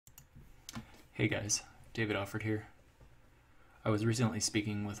Hey guys, David Alford here. I was recently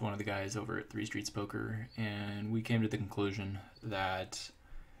speaking with one of the guys over at Three Streets Poker, and we came to the conclusion that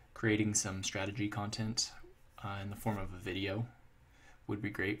creating some strategy content in the form of a video would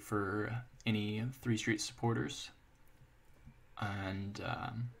be great for any Three Streets supporters. And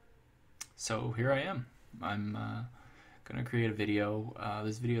so here I am. I'm going to create a video.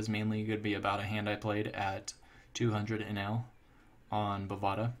 This video is mainly going to be about a hand I played at 200 NL on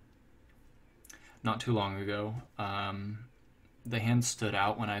Bovada not too long ago. The hand stood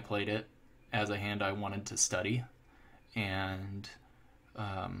out when I played it as a hand I wanted to study, and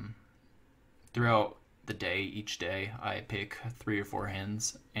throughout the day, each day, I pick 3 or 4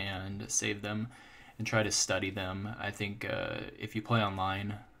 hands and save them and try to study them. I think if you play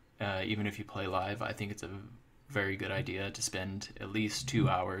online, even if you play live, I think it's a very good idea to spend at least 2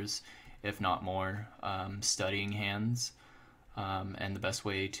 hours, if not more, studying hands. And the best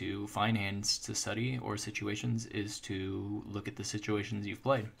way to find hands to study or situations is to look at the situations you've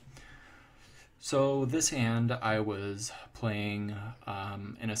played. So this hand I was playing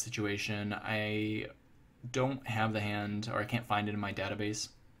in a situation. I don't have the hand, or I can't find it in my database.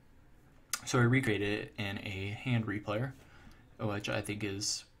 So I recreated it in a hand replayer, which I think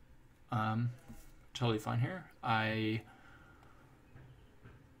is totally fine here. I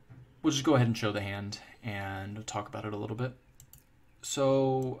will just go ahead and show the hand and talk about it a little bit.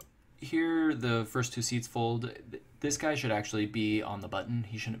 So here the first 2 seats fold. This guy should actually be on the button.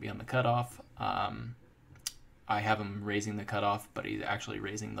 He shouldn't be on the cutoff. I have him raising the cutoff, but he's actually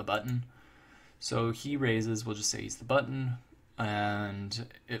raising the button. So he raises, we'll just say he's the button, and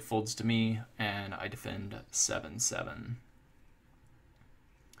it folds to me, and I defend 7-7.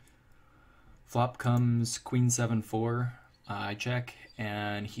 Flop comes queen 7-4. I check,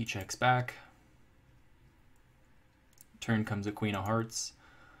 and he checks back. Turn comes a queen of hearts,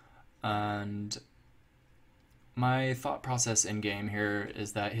 and my thought process in game here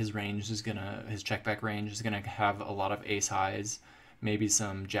is that his check back range is gonna have a lot of ace highs, maybe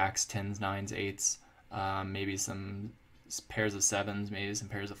some jacks, 10s, 9s, 8s, maybe some pairs of 7s, maybe some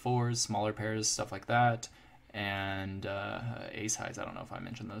pairs of 4s, smaller pairs, stuff like that, and ace highs, I don't know if I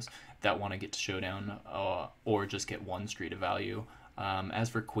mentioned those, that want to get to showdown or just get 1 street of value. As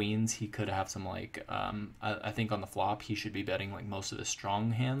for queens, he could have some I think on the flop he should be betting like most of his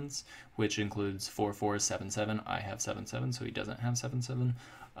strong hands, which includes 4-4, 7-7. I have 7-7, so he doesn't have 7-7.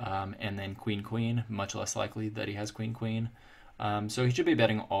 And then queen, much less likely that he has queen. So he should be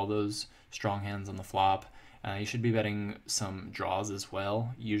betting all those strong hands on the flop. He should be betting some draws as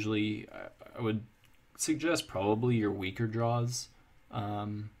well. Usually, I would suggest probably your weaker draws.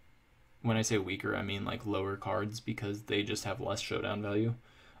 When I say weaker, I mean like lower cards, because they just have less showdown value.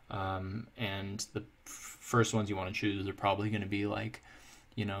 And the first ones you want to choose are probably going to be like,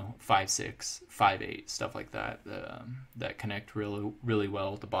 5-6, 5-8, stuff like that, that connect really, really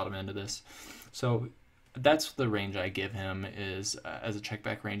well at the bottom end of this. So that's the range I give him, is as a check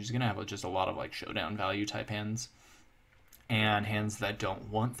back range. He's going to have just a lot of like showdown value type hands, and hands that don't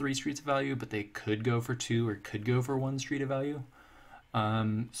want 3 streets of value, but they could go for 2 or could go for 1 street of value.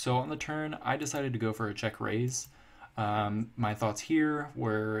 So on the turn, I decided to go for a check raise. My thoughts here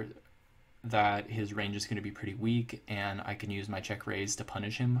were that his range is going to be pretty weak, and I can use my check raise to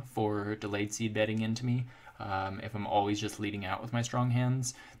punish him for delayed seed betting into me. If I'm always just leading out with my strong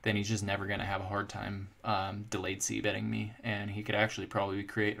hands, then he's just never going to have a hard time delayed seed betting me, and he could actually probably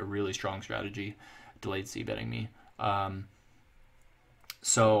create a really strong strategy delayed seed betting me.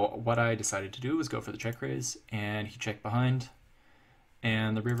 So what I decided to do was go for the check raise, and he checked behind.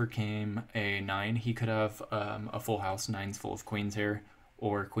 And the river came a 9. He could have a full house, 9's full of queens here,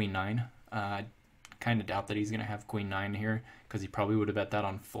 or queen 9. I kind of doubt that he's going to have queen 9 here, because he probably would have bet that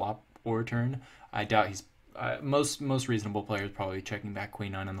on flop or turn. I doubt he's... most reasonable players probably checking back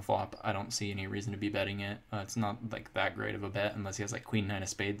queen 9 on the flop. I don't see any reason to be betting it. It's not like that great of a bet unless he has like queen 9 of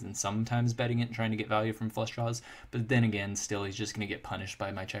spades, and sometimes betting it and trying to get value from flush draws. But then again, still he's just going to get punished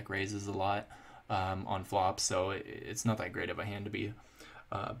by my check raises a lot on flop, so it's not that great of a hand to be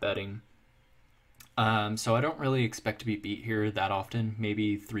betting. So I don't really expect to be beat here that often.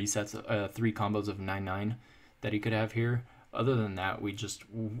 Maybe 3 combos of 9-9 that he could have here. Other than that, we just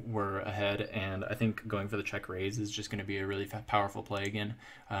were ahead, and I think going for the check raise is just going to be a really powerful play again.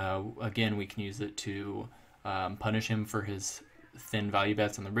 Again, we can use it to punish him for his thin value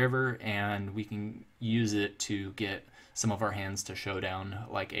bets on the river, and we can use it to get some of our hands to showdown,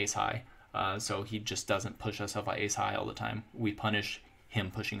 like ace high. So he just doesn't push us off of ace high all the time. We punish him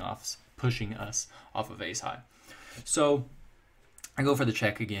pushing us off of ace high. So I go for the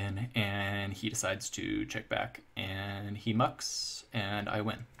check again, and he decides to check back, and he mucks, and I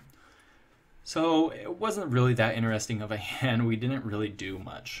win. So it wasn't really that interesting of a hand. We didn't really do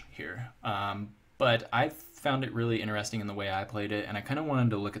much here. But I found it really interesting in the way I played it, and I kind of wanted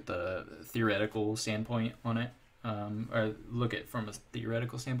to look at the theoretical standpoint on it, or look at from a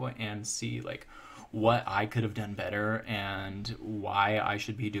theoretical standpoint and see like what I could have done better and why I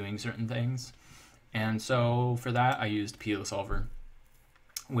should be doing certain things. And so for that, I used PO Solver,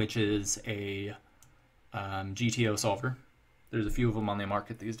 which is a GTO solver. There's a few of them on the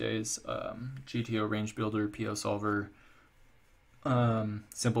market these days. GTO Range Builder, PO Solver,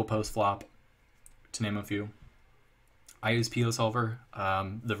 Simple Post Flop, to name a few. I use PO Solver.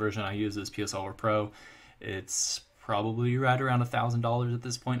 The version I use is PO Solver Pro. It's probably right around $1,000 at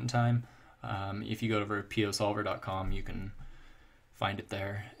this point in time. If you go over posolver.com, you can find it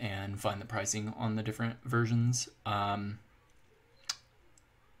there and find the pricing on the different versions.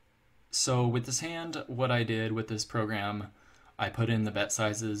 So with this hand, what I did with this program, I put in the bet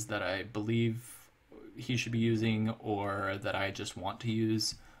sizes that I believe he should be using or that I just want to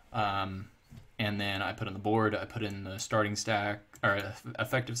use. And then I put in the board, I put in the starting stack, or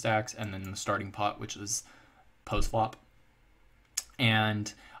effective stacks, and then the starting pot, which is post flop.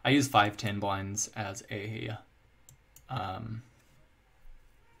 And I use 5-10 blinds as the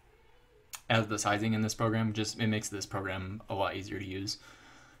sizing in this program. Just it makes this program a lot easier to use.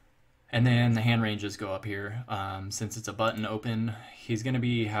 And then the hand ranges go up here. Since it's a button open, he's going to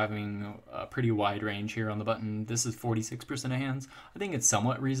be having a pretty wide range here on the button. This is 46% of hands. I think it's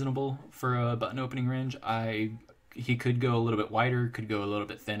somewhat reasonable for a button opening range. He could go a little bit wider, could go a little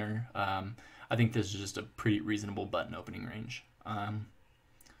bit thinner. I think this is just a pretty reasonable button opening range.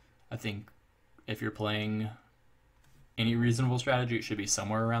 I think if you're playing any reasonable strategy, it should be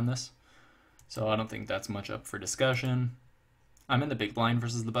somewhere around this. So I don't think that's much up for discussion. I'm in the big blind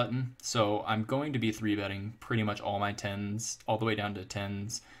versus the button, so I'm going to be 3-betting pretty much all my 10s, all the way down to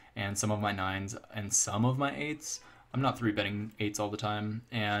 10s, and some of my 9s, and some of my 8s. I'm not 3-betting 8s all the time,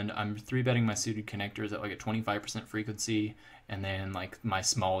 and I'm 3-betting my suited connectors at like a 25% frequency, and then like my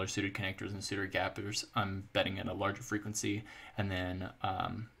smaller suited connectors and suited gappers, I'm betting at a larger frequency, and then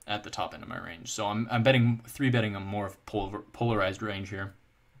at the top end of my range. So I'm 3-betting a more polarized range here.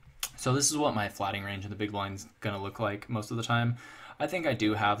 So this is what my flatting range in the big blind is going to look like most of the time. I think I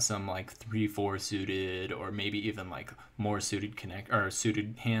do have some like 3-4 suited or maybe even like more suited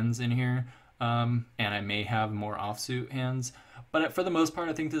suited hands in here. And I may have more offsuit hands. But for the most part,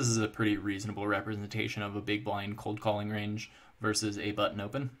 I think this is a pretty reasonable representation of a big blind cold calling range versus a button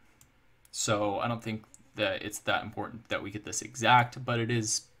open. So I don't think that it's that important that we get this exact, but it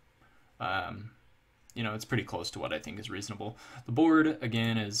is, it's pretty close to what I think is reasonable. The board,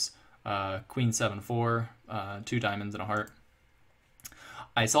 again, is Queen 7-4, 2 diamonds and a heart.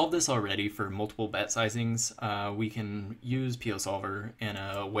 I solved this already for multiple bet sizings. We can use PO Solver in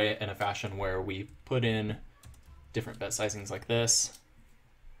a fashion where we put in different bet sizings like this,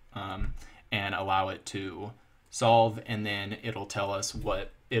 and allow it to solve, and then it'll tell us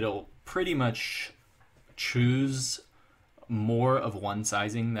it'll pretty much choose more of one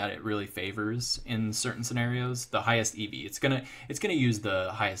sizing that it really favors in certain scenarios. The highest EV, it's gonna use the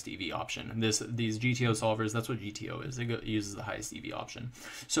highest EV option. These GTO solvers, that's what GTO is. It uses the highest EV option,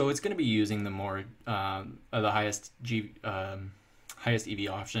 so it's gonna be using the highest EV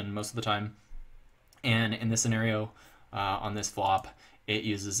option most of the time. And in this scenario, on this flop, it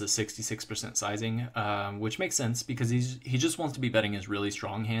uses a 66% sizing, which makes sense because he just wants to be betting his really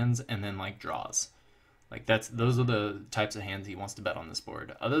strong hands and then like draws. Like those are the types of hands he wants to bet on this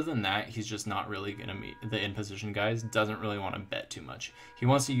board. Other than that, he's just not really gonna be the in position guys. Doesn't really want to bet too much. He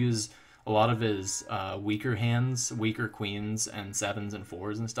wants to use a lot of his weaker hands, weaker queens and 7s and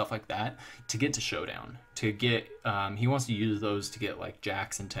 4s and stuff like that to get to showdown. He wants to use those to get like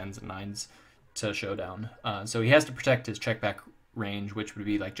jacks and 10s and 9s to showdown. So he has to protect his check back range, which would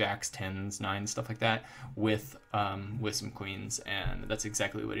be like jacks, 10s, 9s, stuff like that, with some queens, and that's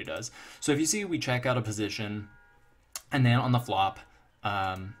exactly what he does. So if you see we check out a position, and then on the flop,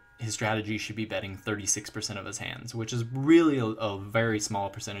 his strategy should be betting 36% of his hands, which is really a very small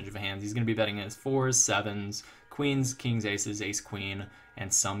percentage of hands. He's going to be betting his 4s, 7s, queens, kings, aces, ace, queen,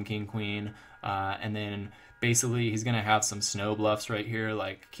 and some king, queen, and then basically he's going to have some snow bluffs right here,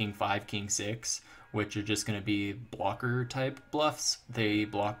 like king 5, king 6, which are just going to be blocker type bluffs. They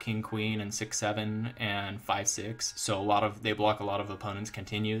block king queen and 6-7 and 5-6, so they block a lot of opponents'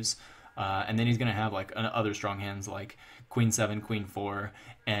 continues. And then he's going to have like other strong hands like queen 7, queen 4,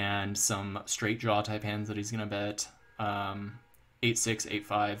 and some straight draw type hands that he's going to bet 8-6,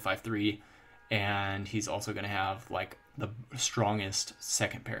 8-5, 5-3, and he's also going to have like the strongest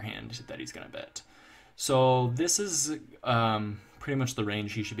second pair hand that he's going to bet. So this is pretty much the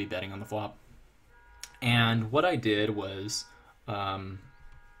range he should be betting on the flop. And what I did was um,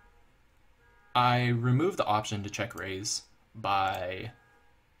 I removed the option to check raise by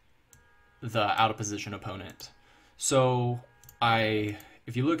the out of position opponent. So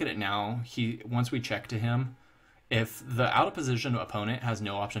if you look at it now, once we check to him, if the out of position opponent has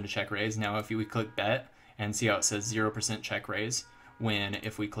no option to check raise, now if we click bet and see how it says 0% check raise, when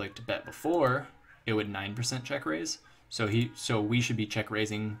if we clicked bet before, it would 9% check raise. So we should be check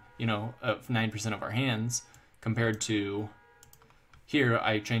raising, 9% of our hands, compared to here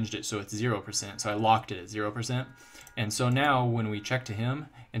I changed it so it's 0%. So I locked it at 0%. And so now when we check to him,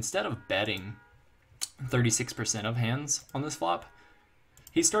 instead of betting 36% of hands on this flop,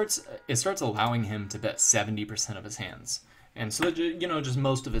 it starts allowing him to bet 70% of his hands. And so, just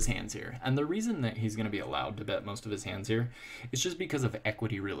most of his hands here. And the reason that he's going to be allowed to bet most of his hands here is just because of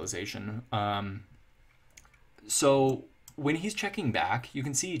equity realization. So when he's checking back, you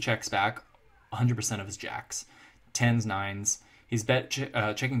can see he checks back 100% of his jacks, 10s, 9s. He's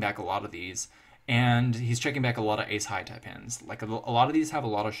checking back a lot of these. And he's checking back a lot of ace-high type hands. Like a lot of these have a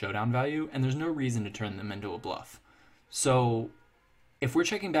lot of showdown value, and there's no reason to turn them into a bluff. So if we're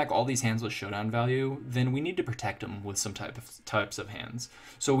checking back all these hands with showdown value, then we need to protect them with some types of hands.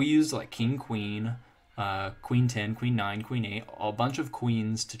 So we use like king, queen, queen 10, queen 9, queen 8, a bunch of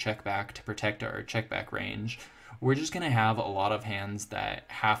queens to check back to protect our check back range. We're just going to have a lot of hands that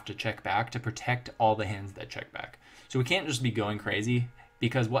have to check back to protect all the hands that check back. So we can't just be going crazy,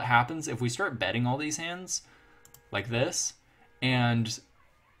 because what happens if we start betting all these hands like this and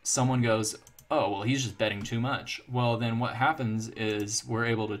someone goes, oh, well, he's just betting too much. Well, then what happens is we're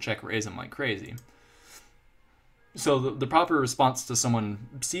able to check raise him like crazy. So the proper response to someone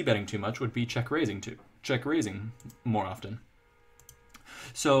c-betting too much would be check raising more often.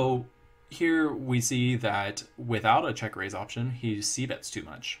 So here we see that without a check raise option, he c-bets too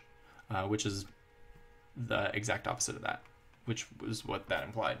much, which is the exact opposite of that, which was what that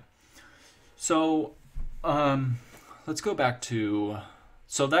implied. So let's go back to,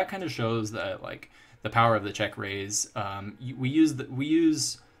 so that kind of shows that like the power of the check raise. We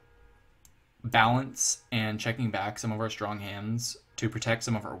use balance and checking back some of our strong hands to protect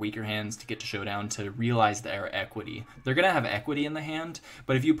some of our weaker hands to get to showdown, to realize their equity. They're gonna have equity in the hand,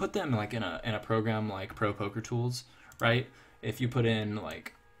 but if you put them like in a program like Pro Poker Tools, right? If you put in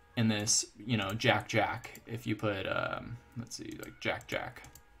like in this, Jack, if you put, let's see, like Jack,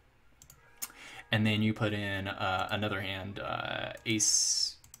 and then you put in another hand,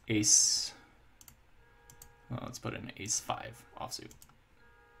 Ace, well, let's put in Ace 5 offsuit,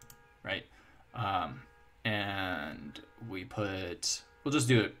 right? And we'll just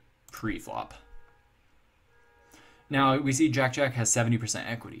do it pre-flop. Now we see Jack has 70%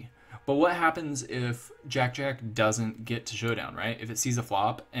 equity. But what happens if Jack doesn't get to showdown, right? If it sees a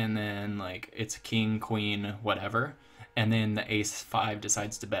flop and then like it's king, queen, whatever, and then the ace 5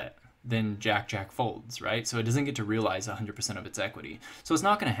 decides to bet, then Jack folds, right? So it doesn't get to realize 100% of its equity. So it's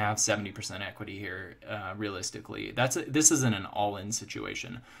not going to have 70% equity here, realistically. This isn't an all-in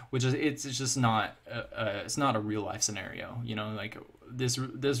situation, which is it's just not it's not a real life scenario. Like this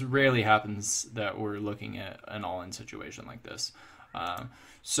rarely happens that we're looking at an all-in situation like this.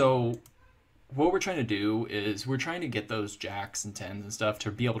 So what we're trying to do is we're trying to get those jacks and tens and stuff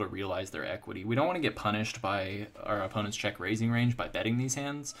to be able to realize their equity. We don't want to get punished by our opponent's check raising range by betting these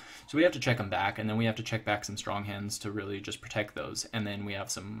hands. So we have to check them back, and then we have to check back some strong hands to really just protect those. And then we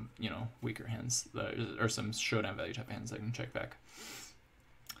have some, weaker hands or some showdown value type hands that can check back.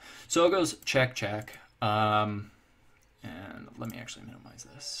 So it goes check. And let me actually minimize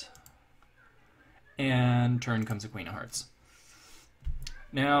this. And turn comes a queen of hearts.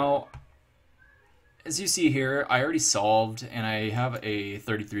 Now, as you see here, I already solved, and I have a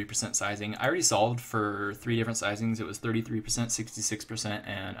 33% sizing. I already solved for 3 different sizings. It was 33%, 66%,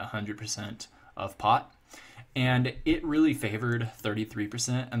 and 100% of pot. And it really favored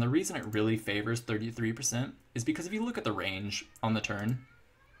 33%. And the reason it really favors 33% is because if you look at the range on the turn,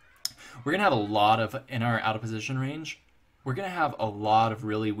 we're going to have a lot of, in our out of position range, we're going to have a lot of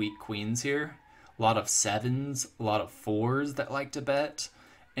really weak queens here, a lot of 7s, a lot of 4s that like to bet.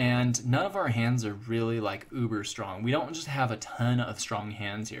 And none of our hands are really like uber strong. We don't just have a ton of strong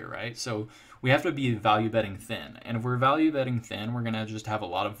hands here, right? So we have to be value betting thin. And if we're value betting thin, we're going to just have a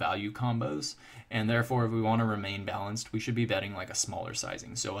lot of value combos. And therefore, if we want to remain balanced, we should be betting like a smaller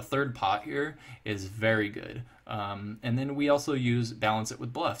sizing. So a third pot here is very good. And then we also balance it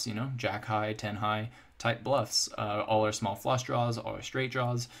with bluffs, Jack high, 10 high type bluffs. All our small flush draws, all our straight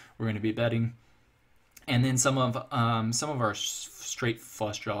draws, we're going to be betting. And then some of our straight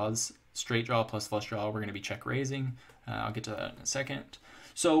flush draws, straight draw plus flush draw, we're going to be check raising. I'll get to that in a second.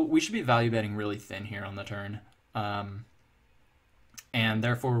 So we should be value betting really thin here on the turn. And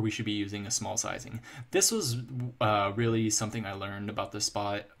therefore we should be using a small sizing. This was really something I learned about this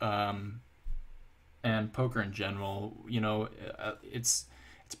spot, and poker in general. You know, it's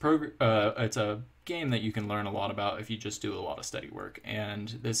a game that you can learn a lot about if you just do a lot of steady work. And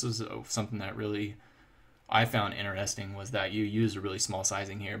this is something that really I found interesting, was that you use a really small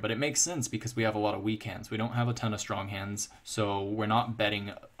sizing here, but it makes sense because we have a lot of weak hands. We don't have a ton of strong hands, so we're not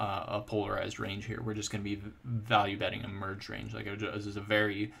betting a polarized range here. We're just going to be value betting a merge range. Like, this is a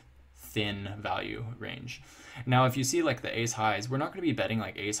very thin value range. Now, if you see like the ace highs, we're not going to be betting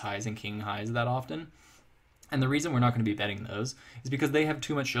like ace highs and king highs that often. And the reason we're not going to be betting those is because they have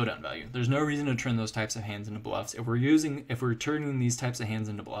too much showdown value. There's no reason to turn those types of hands into bluffs. If we're turning these types of hands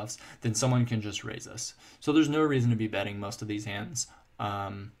into bluffs, then someone can just raise us. So there's no reason to be betting most of these hands.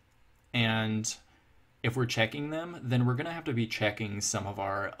 And if we're checking them, then we're going to have to be checking some of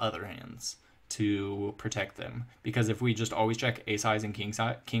our other hands to protect them. Because if we just always check ace highs and king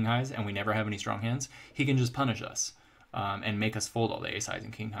highs and we never have any strong hands, he can just punish us. And make us fold all the ace highs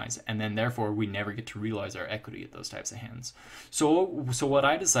and king highs, and then therefore we never get to realize our equity at those types of hands. So what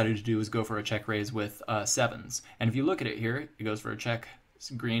I decided to do is go for a check raise with sevens, and if you look at it here, it goes for a check.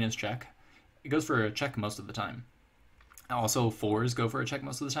 Green is check. It goes for a check most of the time. Also, fours go for a check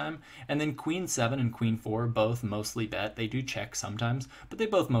most of the time, and then queen 7 and queen 4 both mostly bet. They do check sometimes, but they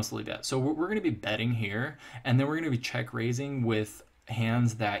both mostly bet. So we're going to be betting here, and then we're going to be check raising with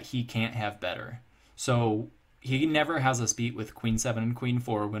hands that he can't have better. So he never has us beat with queen 7 and queen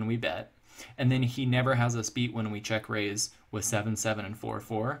 4 when we bet. And then he never has us beat when we check raise with 7 7 and 4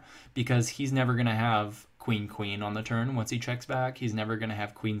 4, because he's never going to have queen queen on the turn once he checks back. He's never going to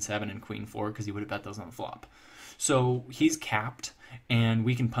have queen 7 and queen 4 because he would have bet those on the flop. So he's capped, and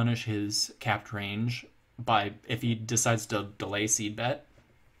we can punish his capped range by, if he decides to delay seed bet,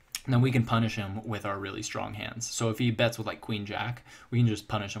 then we can punish him with our really strong hands. So if he bets with like queen jack, we can just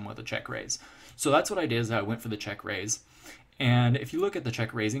punish him with a check raise. So that's what I did, is I went for the check raise. And if you look at the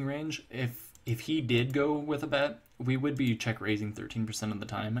check raising range, if he did go with a bet, we would be check raising 13% of the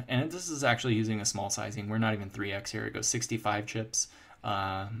time. And this is actually using a small sizing. We're not even 3x here. It goes 65 chips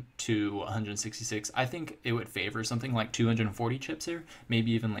to 166. I think it would favor something like 240 chips here,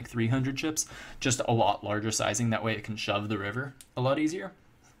 maybe even like 300 chips, just a lot larger sizing. That way it can shove the river a lot easier.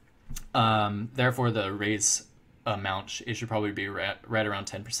 Therefore, the raise amount, it should probably be right around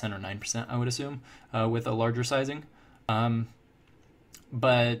 10% or 9%, I would assume, with a larger sizing. But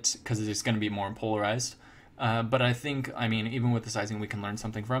because it's going to be more polarized. But I think, I mean, even with the sizing, we can learn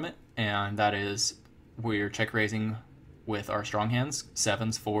something from it, and that is we're check raising with our strong hands,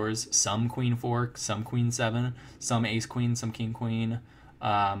 sevens, fours, some queen 4, some queen 7, some ace queen, some king queen,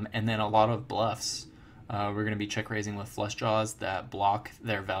 and then a lot of bluffs. We're going to be check raising with flush draws that block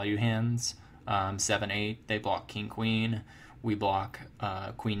their value hands. 7 8, they block king queen. We block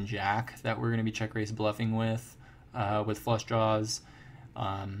queen jack that we're going to be check raise bluffing with flush draws.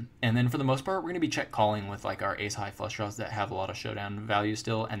 And then for the most part, we're going to be check calling with like our ace high flush draws that have a lot of showdown value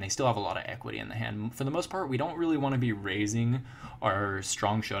still, and they still have a lot of equity in the hand. For the most part, we don't really want to be raising our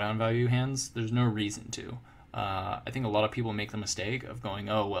strong showdown value hands. There's no reason to. I think a lot of people make the mistake of going,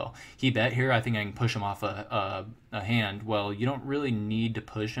 oh, well, he bet here, I think I can push him off a hand. Well, you don't really need to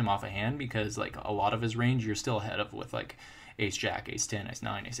push him off a hand, because like a lot of his range you're still ahead of with like ace jack, ace 10, ace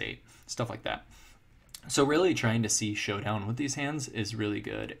 9, ace 8, stuff like that. So really trying to see showdown with these hands is really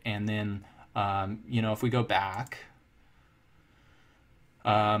good. And then, if we go back,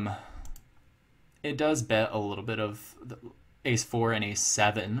 it does bet a little bit of ace 4 and ace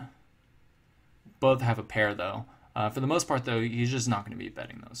 7. Both have a pair, though. For the most part, though, he's just not going to be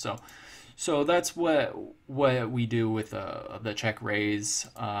betting those. So that's what we do with the check raise.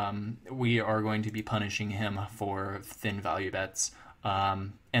 We are going to be punishing him for thin value bets.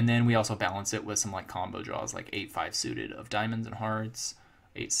 And then we also balance it with some like combo draws, like 8-5 suited of diamonds and hearts,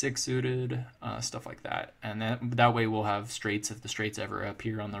 8-6 suited, stuff like that. And that way we'll have straights if the straights ever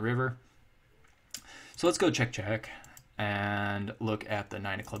appear on the river. So let's go check and look at the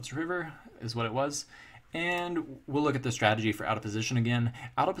 9 of clubs river is what it was. And we'll look at the strategy for out of position again.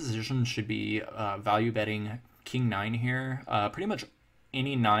 Out of position should be value betting king 9 here, pretty much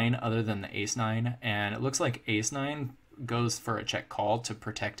any 9 other than the ace 9. And it looks like ace 9 goes for a check call to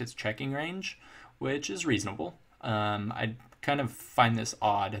protect its checking range, which is reasonable. I kind of find this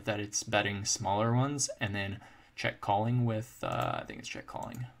odd that it's betting smaller ones and then check calling with, I think it's check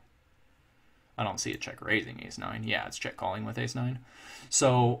calling. I don't see it check raising ace 9. Yeah, it's check calling with ace 9.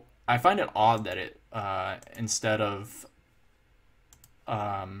 So I find it odd that it, instead of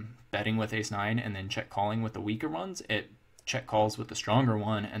betting with ace 9 and then check calling with the weaker ones, it check calls with the stronger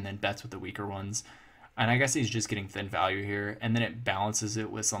one and then bets with the weaker ones. And I guess he's just getting thin value here. And then it balances it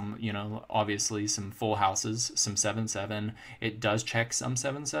with some, obviously some full houses, some 7-7. It does check some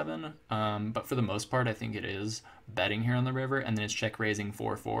 7-7, but for the most part, I think it is betting here on the river. And then it's check raising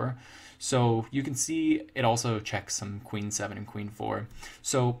 4-4. So you can see it also checks some queen 7 and queen 4.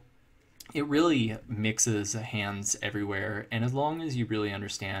 So it really mixes hands everywhere, and as long as you really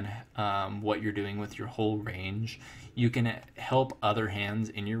understand what you're doing with your whole range, you can help other hands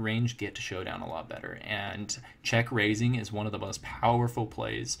in your range get to showdown a lot better. And check raising is one of the most powerful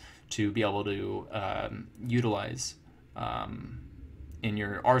plays to be able to utilize in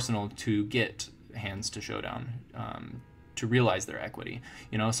your arsenal to get hands to showdown, to realize their equity.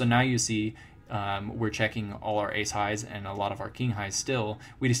 So now you see we're checking all our ace highs and a lot of our king highs still.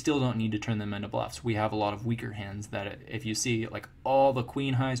 We still don't need to turn them into bluffs. We have a lot of weaker hands that if you see, like all the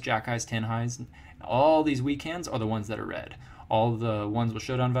queen highs, jack highs, 10 highs, all these weak hands are the ones that are red. All the ones with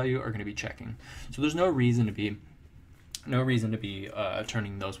showdown value are going to be checking. So there's no reason to be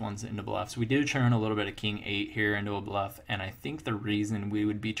turning those ones into bluffs. We did turn a little bit of king 8 here into a bluff, and I think the reason we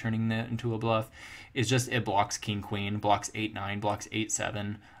would be turning that into a bluff is just it blocks king queen, blocks 8-9, blocks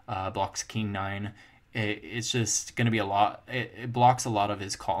 8-7, blocks king 9. It's just going to be a lot. It blocks a lot of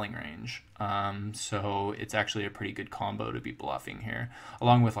his calling range. So it's actually a pretty good combo to be bluffing here,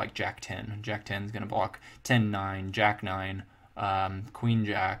 along with like jack 10. Jack 10 is going to block 10-9, jack 9, queen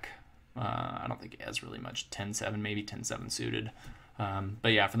jack. I don't think it has really much 10-7, maybe 10-7 suited.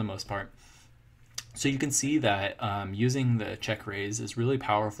 But yeah, for the most part. So you can see that using the check raise is really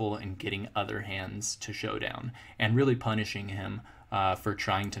powerful in getting other hands to showdown and really punishing him for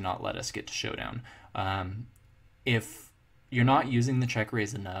trying to not let us get to showdown. If you're not using the check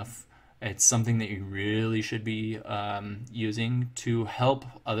raise enough, it's something that you really should be using to help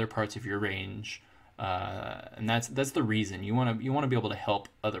other parts of your range. And that's the reason you want to be able to help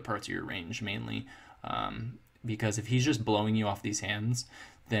other parts of your range mainly, because if he's just blowing you off these hands,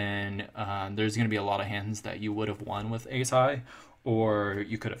 then there's going to be a lot of hands that you would have won with ace high, or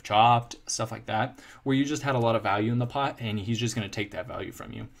you could have chopped, stuff like that, where you just had a lot of value in the pot and he's just going to take that value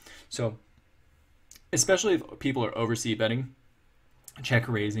from you. So especially if people are overseas betting, check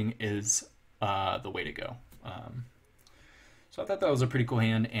raising is the way to go. So I thought that was a pretty cool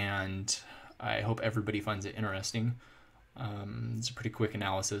hand, and I hope everybody finds it interesting. It's a pretty quick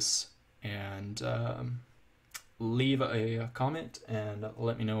analysis, and leave a comment and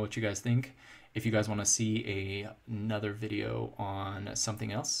let me know what you guys think. If you guys want to see another video on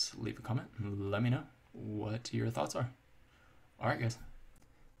something else, leave a comment and let me know what your thoughts are. Alright guys,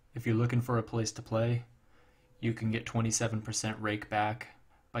 if you're looking for a place to play, you can get 27% rake back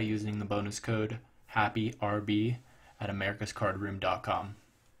by using the bonus code HAPPYRB at americascardroom.com.